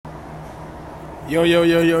Yo, yo,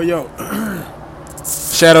 yo, yo, yo.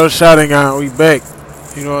 Shadow shouting out. We back.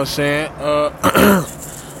 You know what I'm saying?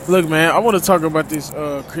 Look, man. I want to talk about this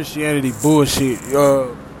Christianity bullshit. You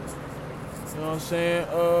know what I'm saying?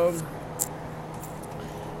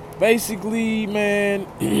 Basically, man.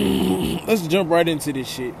 Let's jump right into this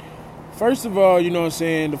shit. First of all, you know what I'm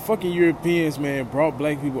saying? The fucking Europeans, man, brought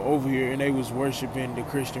black people over here and they was worshiping the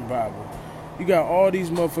Christian Bible. You got all these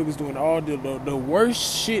motherfuckers doing all the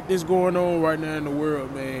worst shit that's going on right now in the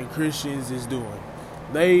world, man. Christians is doing.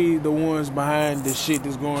 They the ones behind the shit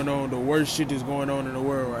that's going on, the worst shit that's going on in the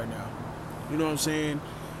world right now. You know what I'm saying?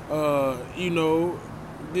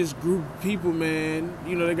 This group of people, man,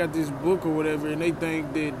 they got this book or whatever, and they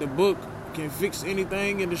think that the book can fix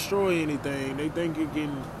anything and destroy anything. They think it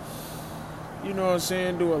can, you know what I'm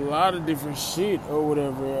saying, do a lot of different shit or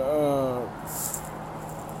whatever.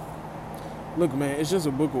 Look, man, it's just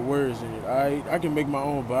a book of words in it, alright? I can make my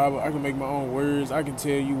own Bible. I can make my own words. I can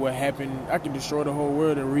tell you what happened. I can destroy the whole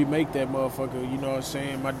world and remake that motherfucker, you know what I'm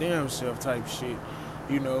saying? My damn self type shit,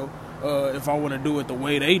 if I want to do it the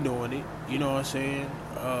way they doing it, you know what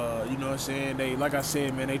I'm saying? They, like I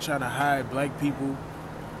said, man, they trying to hide black people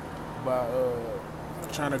by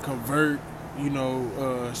trying to convert,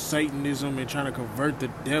 Satanism and trying to convert the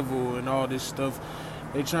devil and all this stuff.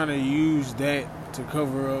 They trying to use that to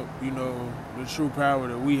cover up, the true power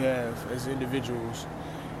that we have as individuals.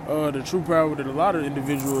 The true power that a lot of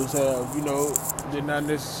individuals have, that not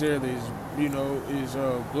necessarily is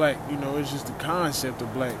black. It's just the concept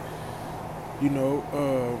of black.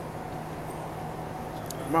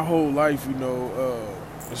 My whole life,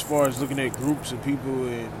 as far as looking at groups of people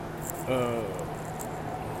and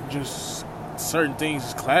just certain things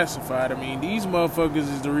is classified. I mean, these motherfuckers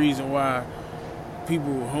is the reason why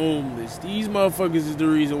people are homeless. These motherfuckers is the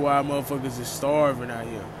reason why motherfuckers is starving out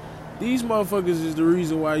here. These motherfuckers is the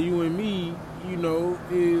reason why you and me,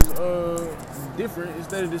 is different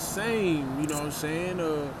instead of the same. You know what I'm saying?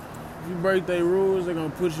 If you break their rules, they're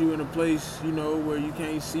gonna put you in a place, where you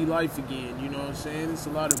can't see life again. You know what I'm saying? It's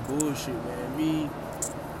a lot of bullshit, man. Me,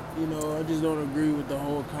 I just don't agree with the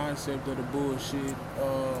whole concept of the bullshit.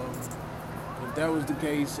 If that was the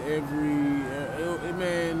case,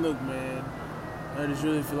 man, look, man. I just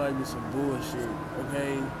really feel like it's some bullshit,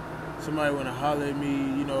 okay? Somebody want to holler at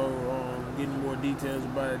me, getting more details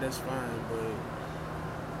about it, that's fine. But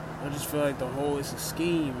I just feel like it's a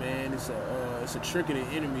scheme, man. It's a trick of the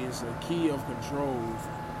enemy. It's a key of control.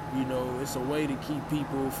 It's a way to keep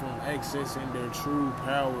people from accessing their true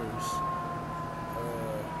powers.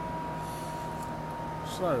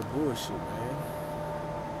 It's a lot of bullshit, man.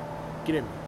 Get at me.